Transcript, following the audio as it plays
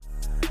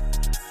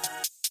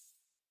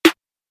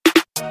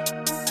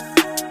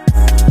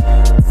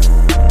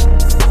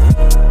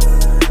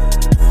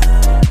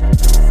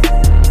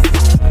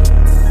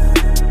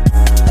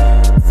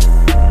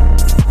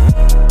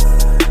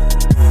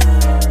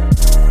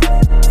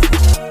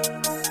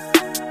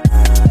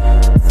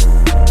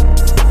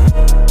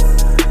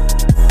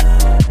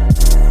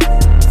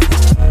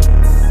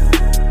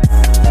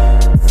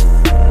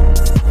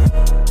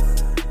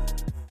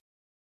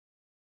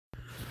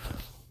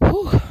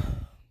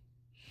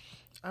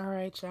All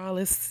right, y'all.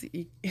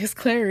 It's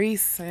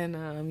Clarice,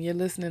 and you're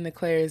listening to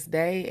Clarice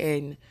Day,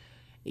 and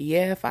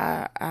yeah, if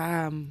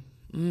mm,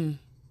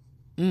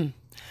 mm,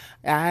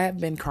 I have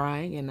been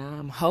crying, and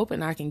I'm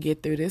hoping I can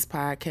get through this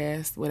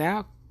podcast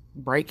without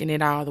breaking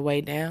it all the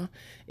way down.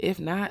 If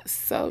not,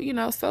 so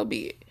so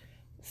be it.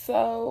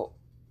 So,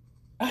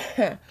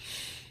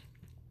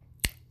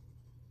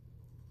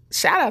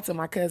 shout out to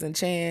my cousin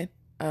Chan,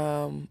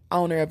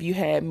 owner of You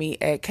Had Me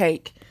at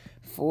Cake,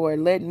 for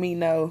letting me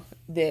know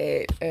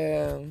that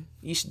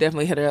you should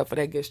definitely hit her up for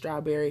that good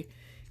strawberry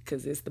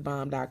because it's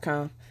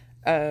thebomb.com.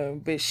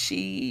 But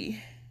she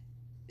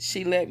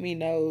let me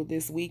know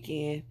this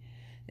weekend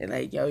and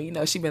like, yo,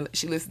 she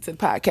listened to the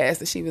podcast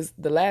and she was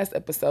the last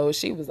episode.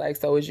 She was like,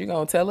 so is you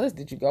gonna tell us,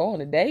 did you go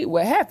on a date?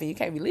 What happened? You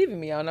can't be leaving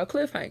me on no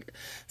cliffhanger.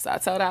 So I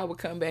told her I would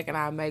come back and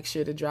I'll make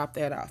sure to drop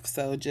that off.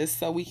 So just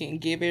so we can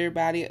give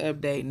everybody an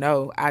update.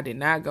 No, I did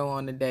not go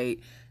on a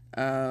date.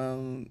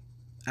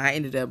 I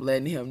ended up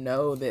letting him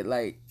know that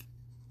like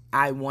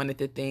I wanted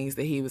the things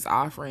that he was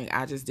offering.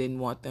 I just didn't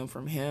want them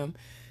from him.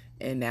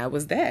 And that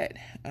was that.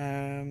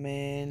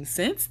 And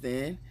since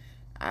then,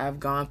 I've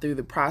gone through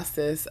the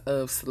process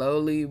of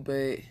slowly,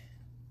 but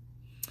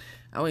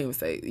I won't even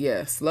say,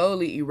 yeah,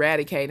 slowly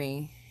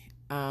eradicating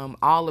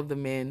all of the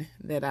men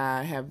that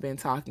I have been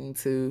talking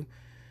to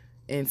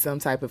in some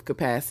type of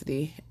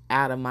capacity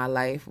out of my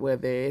life,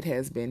 whether it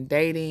has been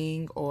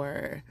dating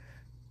or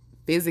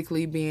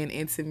physically being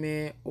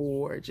intimate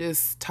or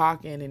just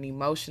talking and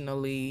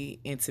emotionally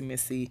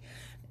intimacy.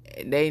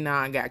 They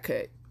not got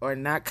cut or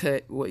not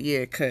cut. Well,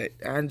 yeah, cut.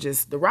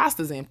 The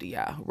roster's empty,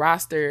 y'all.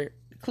 Roster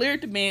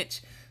cleared the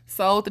bench,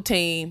 sold the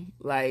team,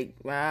 like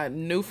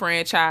new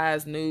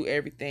franchise, new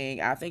everything.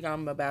 I think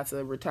I'm about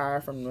to retire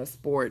from the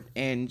sport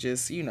and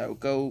just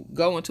go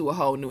into a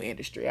whole new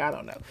industry. I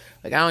don't know.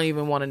 Like I don't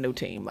even want a new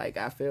team. Like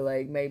I feel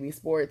like maybe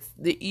sports.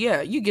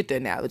 Yeah, you get the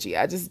analogy.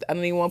 I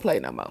don't even want to play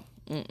no more.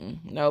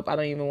 Nope, I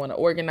don't even want to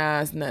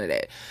organize, none of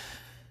that.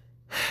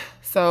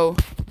 So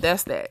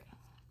that's that,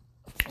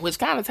 which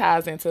kind of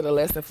ties into the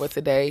lesson for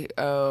today,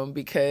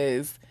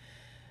 because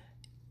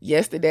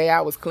yesterday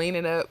I was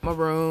cleaning up my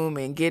room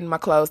and getting my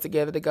clothes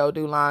together to go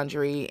do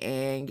laundry.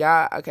 And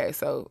y'all, okay,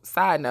 so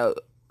side note,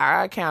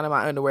 I counted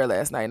my underwear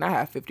last night and I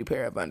have 50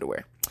 pair of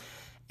underwear.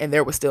 And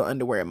there was still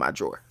underwear in my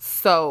drawer.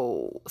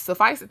 So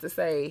suffice it to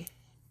say,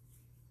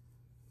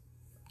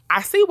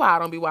 I see why I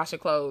don't be washing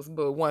clothes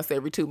but once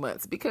every 2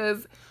 months,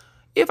 because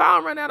if I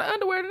don't run out of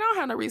underwear, then I don't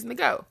have no reason to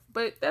go.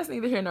 But that's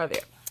neither here nor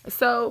there.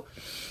 So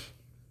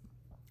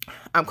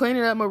I'm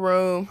cleaning up my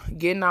room,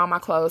 getting all my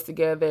clothes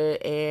together,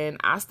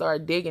 and I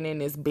start digging in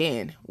this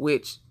bin,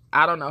 which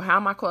I don't know how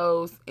my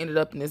clothes ended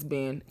up in this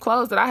bin.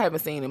 Clothes that I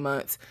haven't seen in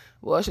months.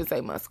 Well, I should say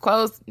months.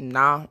 I'm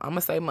going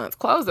to say months.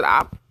 Clothes that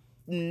I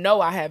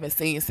know I haven't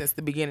seen since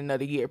the beginning of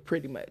the year,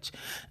 pretty much.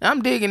 And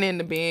I'm digging in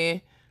the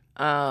bin,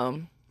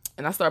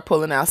 and I start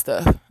pulling out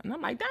stuff. And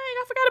I'm like, dang,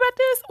 I forgot about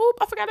this. Oop,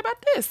 I forgot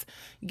about this.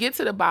 Get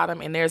to the bottom,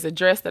 and there's a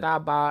dress that I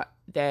bought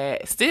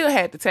that still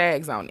had the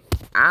tags on it.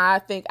 I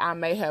think I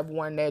may have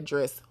worn that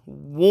dress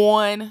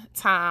one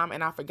time,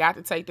 and I forgot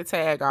to take the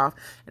tag off.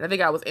 And I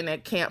think I was in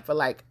that camp for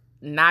like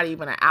not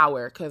even an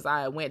hour because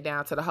I went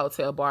down to the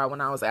hotel bar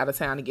when I was out of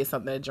town to get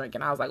something to drink.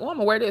 And I was like, well, I'm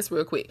going to wear this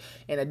real quick.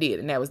 And I did,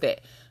 and that was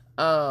that.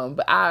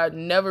 But I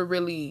never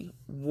really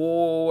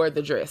wore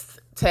the dress.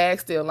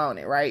 Tag still on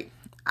it, right?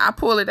 I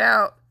pull it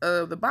out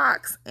of the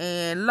box,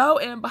 and lo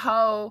and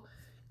behold,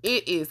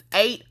 it is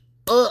ate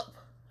up.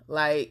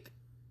 Like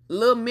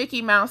little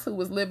Mickey Mouse, who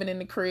was living in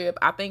the crib.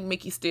 I think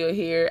Mickey's still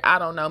here. I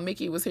don't know.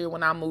 Mickey was here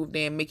when I moved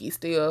in. Mickey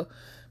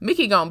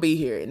gonna be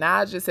here. And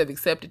I just have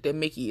accepted that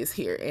Mickey is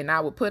here. And I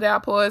would put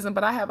out poison,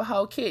 but I have a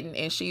whole kitten,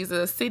 and she's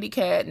a city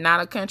cat,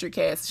 not a country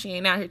cat. So she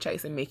ain't out here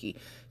chasing Mickey.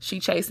 She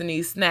chasing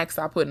these snacks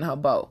I put in her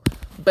bowl.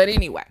 But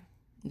anyway,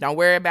 don't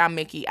worry about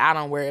Mickey. I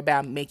don't worry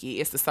about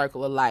Mickey. It's the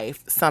circle of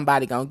life.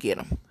 Somebody gonna get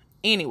him.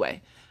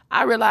 Anyway,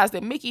 I realized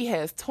that Mickey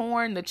has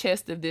torn the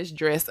chest of this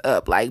dress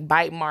up, like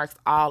bite marks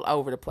all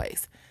over the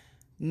place.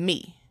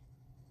 Me,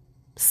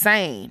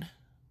 sane,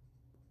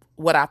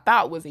 what I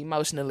thought was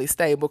emotionally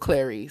stable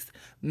Clarice,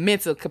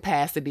 mental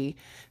capacity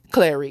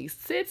Clarice,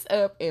 sits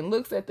up and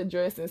looks at the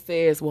dress and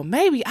says, well,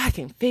 maybe I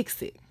can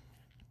fix it.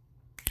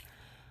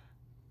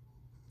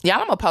 Y'all,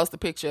 I'm gonna post a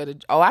picture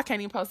of I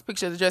can't even post a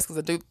picture of the dress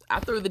because I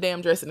threw the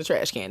damn dress in the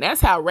trash can.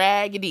 That's how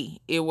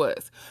raggedy it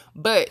was.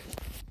 But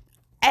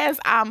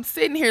as I'm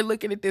sitting here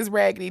looking at this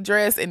raggedy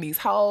dress and these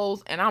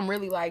holes, and I'm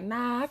really like,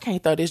 nah, I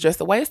can't throw this dress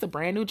away. It's a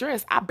brand new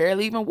dress. I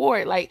barely even wore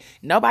it. Like,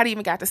 nobody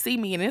even got to see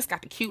me, and it's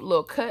got the cute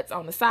little cuts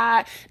on the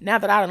side. Now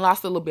that I done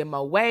lost a little bit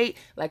more weight,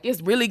 like, it's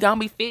really gonna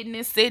be fitting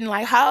and sitting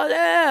like, hold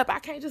up, I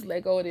can't just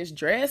let go of this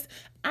dress.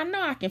 I know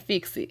I can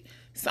fix it.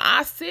 So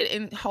I sit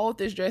and hold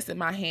this dress in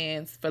my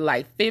hands for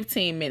like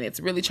 15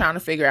 minutes, really trying to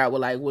figure out,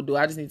 do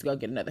I just need to go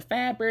get another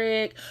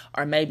fabric?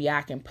 Or maybe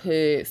I can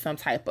put some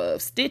type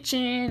of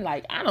stitching.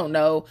 Like, I don't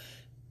know.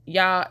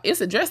 Y'all,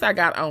 it's a dress I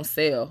got on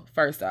sale,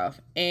 first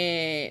off.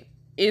 And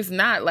it's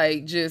not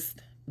like just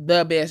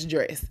the best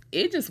dress.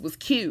 It just was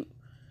cute.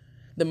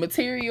 The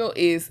material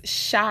is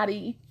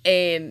shoddy,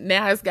 and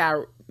now it's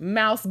got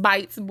mouse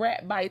bites,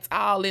 rat bites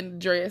all in the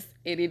dress,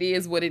 and it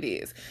is what it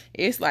is.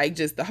 It's like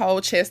just the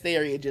whole chest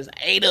area just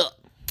ate up.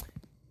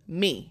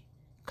 Me,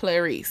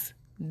 Clarice,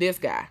 this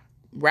guy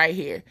right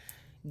here,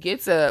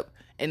 gets up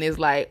and is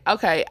like,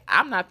 okay,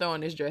 I'm not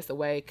throwing this dress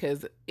away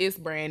because it's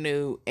brand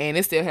new and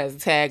it still has a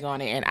tag on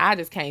it, and I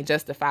just can't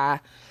justify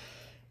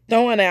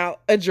throwing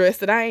out a dress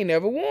that I ain't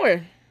never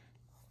worn.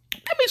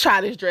 Let me try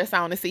this dress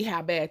on and see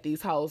how bad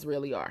these hoes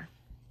really are.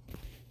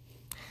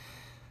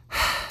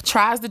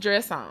 Tries the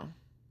dress on,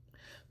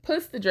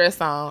 puts the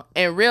dress on,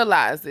 and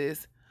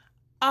realizes,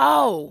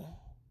 oh,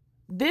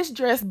 this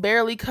dress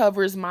barely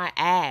covers my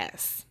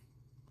ass.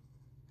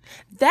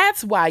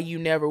 That's why you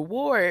never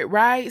wore it,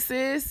 right,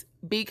 sis?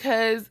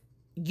 Because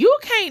you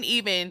can't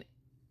even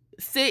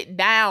sit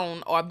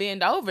down or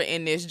bend over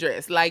in this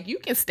dress. Like, you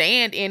can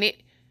stand in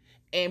it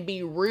and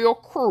be real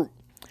cute.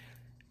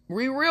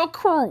 Real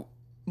cute.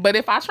 But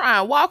if I try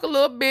and walk a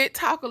little bit,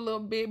 talk a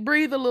little bit,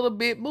 breathe a little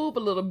bit, move a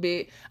little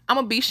bit, I'm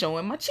going to be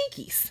showing my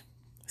cheekies.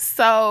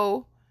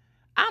 So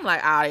I'm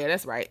like, oh yeah,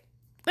 that's right.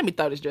 Let me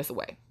throw this dress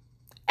away.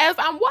 As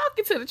I'm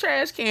walking to the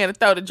trash can to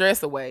throw the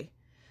dress away,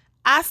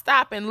 I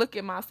stop and look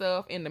at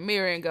myself in the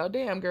mirror and go,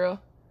 damn,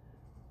 girl,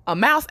 a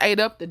mouse ate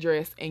up the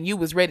dress and you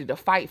was ready to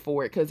fight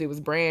for it because it was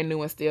brand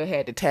new and still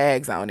had the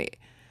tags on it.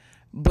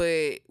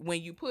 But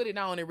when you put it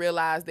on and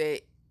realize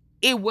that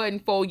it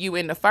wasn't for you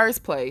in the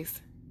first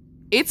place,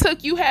 it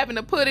took you having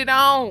to put it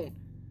on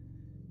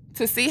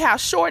to see how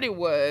short it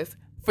was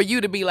for you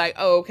to be like,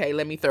 oh, okay,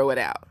 let me throw it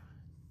out.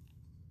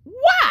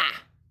 Why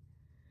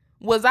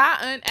was I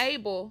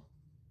unable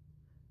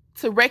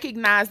to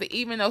recognize that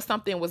even though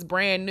something was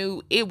brand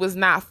new, it was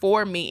not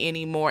for me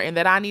anymore, and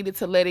that I needed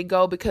to let it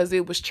go because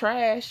it was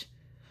trash,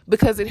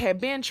 because it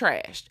had been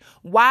trashed?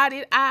 Why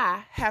did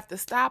I have to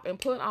stop and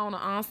put on an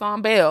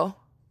ensemble,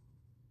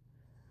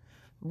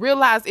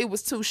 realize it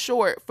was too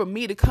short for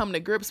me to come to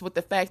grips with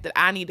the fact that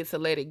I needed to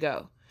let it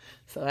go?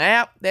 So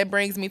that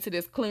brings me to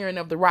this clearing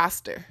of the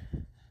roster.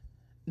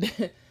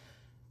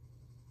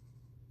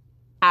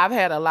 I've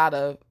had a lot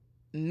of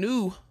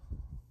new,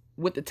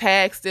 with the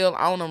tag still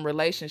on them,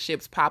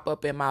 relationships pop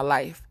up in my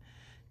life.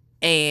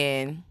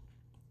 And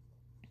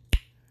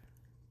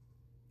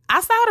I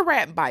saw the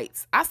rat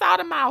bites. I saw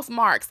the mouse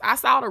marks. I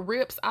saw the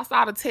rips. I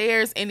saw the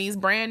tears in these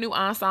brand new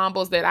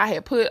ensembles that I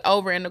had put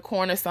over in the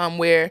corner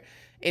somewhere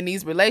in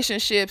these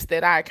relationships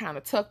that I kind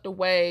of tucked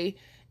away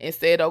and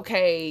said,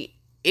 okay,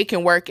 it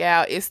can work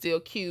out. It's still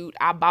cute.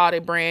 I bought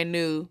it brand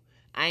new.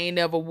 I ain't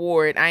never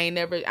wore it. I ain't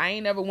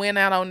never went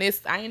out on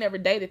this. I ain't never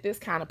dated this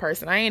kind of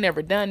person. I ain't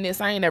never done this.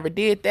 I ain't never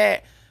did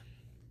that.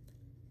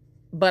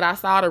 But I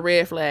saw the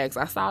red flags.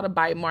 I saw the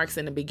bite marks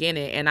in the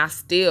beginning, and I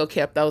still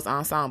kept those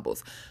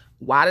ensembles.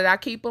 Why did I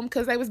keep them?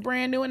 Because they was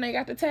brand new and they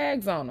got the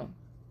tags on them.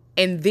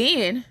 And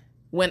then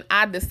when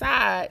I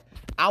decide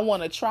I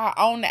want to try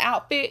on the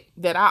outfit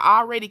that I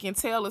already can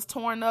tell is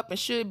torn up and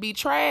should be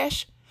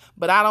trash,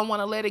 but I don't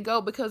want to let it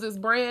go because it's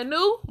brand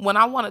new. When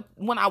I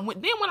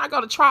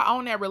go to try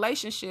on that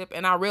relationship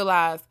and I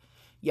realize,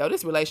 yo,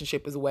 this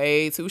relationship is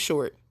way too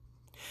short.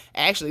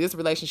 Actually, this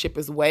relationship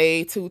is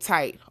way too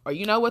tight. Or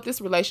you know what? This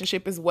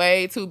relationship is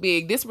way too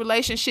big. This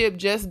relationship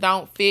just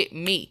don't fit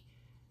me.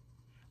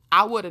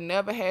 I would have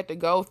never had to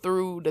go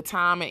through the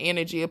time and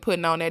energy of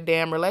putting on that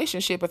damn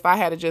relationship if I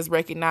had to just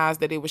recognize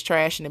that it was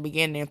trash in the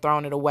beginning and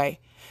thrown it away,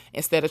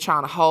 instead of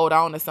trying to hold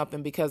on to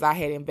something because I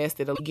had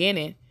invested in the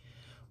beginning.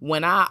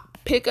 When I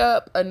pick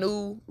up a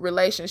new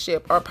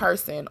relationship or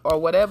person or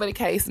whatever the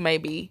case may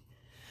be,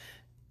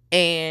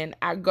 and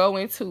I go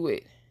into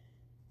it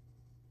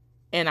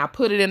and I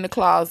put it in the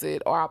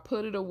closet or I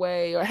put it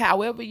away, or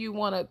however you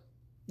want to,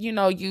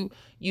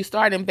 you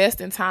start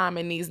investing time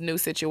in these new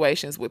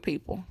situations with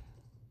people.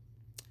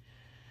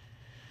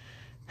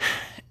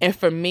 And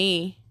for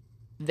me,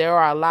 there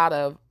are a lot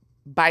of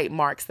bite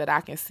marks that I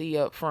can see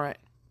up front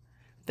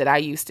that I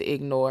used to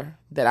ignore,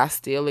 that I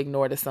still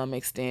ignore to some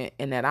extent,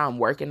 and that I'm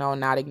working on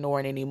not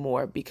ignoring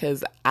anymore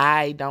because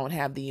I don't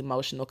have the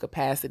emotional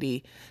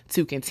capacity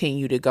to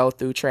continue to go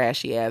through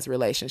trashy ass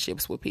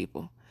relationships with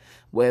people,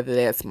 whether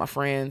that's my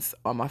friends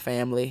or my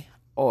family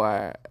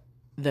or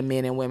the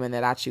men and women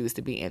that I choose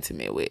to be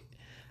intimate with.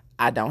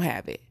 I don't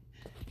have it.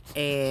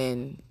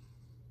 And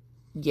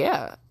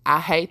yeah, I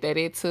hate that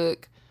it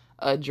took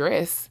a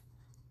dress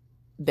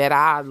that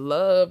I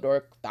loved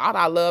or thought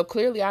I loved.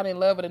 Clearly, I didn't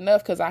love it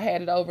enough because I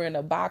had it over in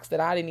a box that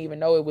I didn't even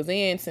know it was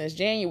in since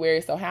January.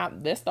 So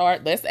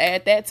let's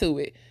add that to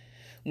it.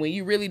 When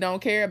you really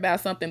don't care about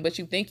something, but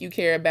you think you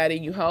care about it,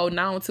 and you holding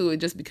on to it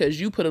just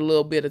because you put a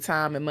little bit of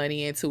time and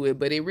money into it,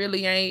 but it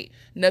really ain't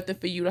nothing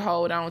for you to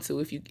hold on to.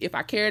 If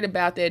I cared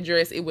about that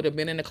dress, it would have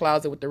been in the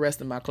closet with the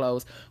rest of my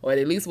clothes, or it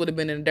at least would have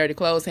been in a dirty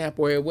clothes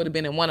hamper, or it would have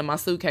been in one of my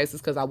suitcases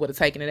because I would have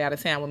taken it out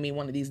of town with me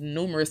one of these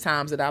numerous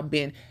times that I've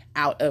been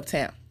out of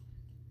town.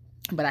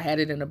 But I had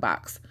it in a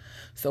box.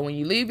 So when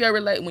you leave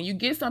when you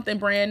get something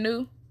brand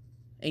new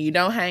and you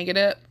don't hang it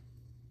up,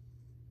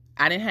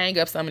 I didn't hang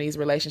up some of these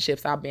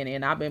relationships I've been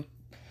in. I've been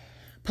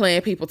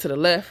playing people to the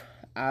left.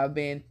 I've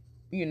been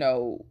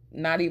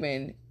not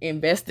even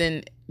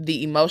investing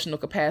the emotional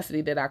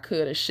capacity that I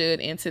could or should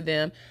into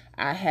them.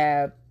 I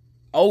have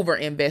over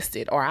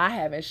invested, or I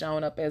haven't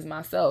shown up as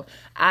myself.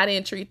 I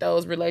didn't treat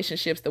those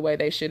relationships the way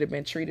they should have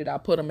been treated. I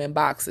put them in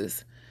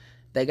boxes.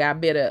 They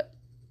got bit up.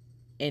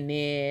 And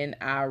then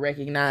I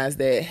recognized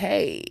that,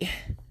 hey,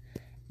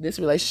 this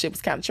relationship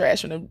was kind of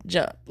trash from the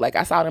jump. Like,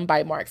 I saw them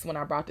bite marks when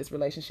I brought this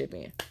relationship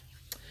in.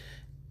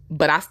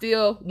 But I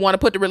still want to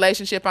put the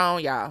relationship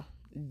on, y'all.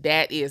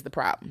 That is the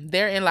problem.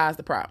 Therein lies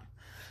the problem.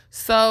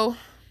 So,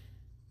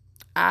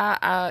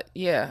 I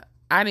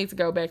need to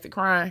go back to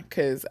crying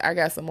because I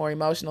got some more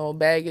emotional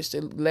baggage to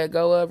let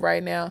go of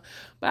right now.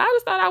 But I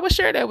just thought I would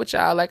share that with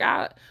y'all. Like,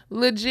 I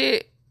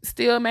legit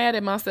still mad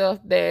at myself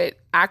that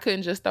I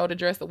couldn't just throw the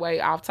dress away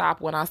off top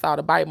when I saw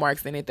the bite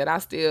marks in it, that I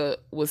still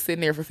was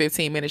sitting there for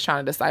 15 minutes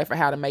trying to decipher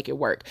how to make it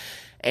work.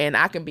 And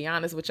I can be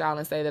honest with y'all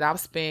and say that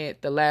I've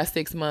spent the last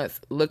 6 months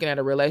looking at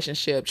a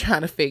relationship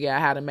trying to figure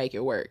out how to make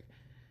it work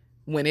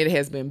when it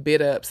has been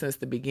bit up since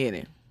the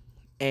beginning.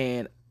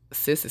 And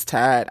sis is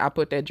tired. I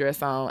put that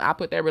dress on. I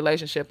put that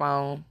relationship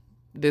on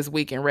this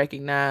week and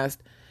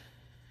recognized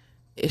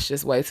it's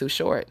just way too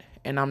short.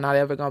 And I'm not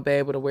ever going to be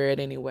able to wear it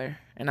anywhere.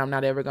 And I'm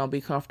not ever going to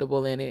be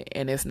comfortable in it.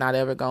 And it's not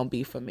ever going to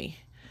be for me.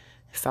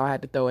 So I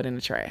had to throw it in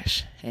the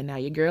trash. And now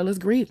your girl is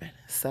grieving.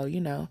 So,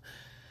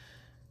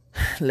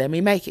 let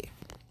me make it.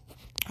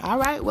 All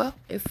right. Well,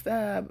 it's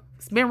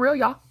been real,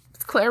 y'all.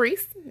 It's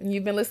Clarice.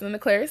 You've been listening to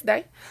Clarice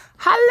Day.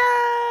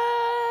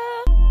 Holla!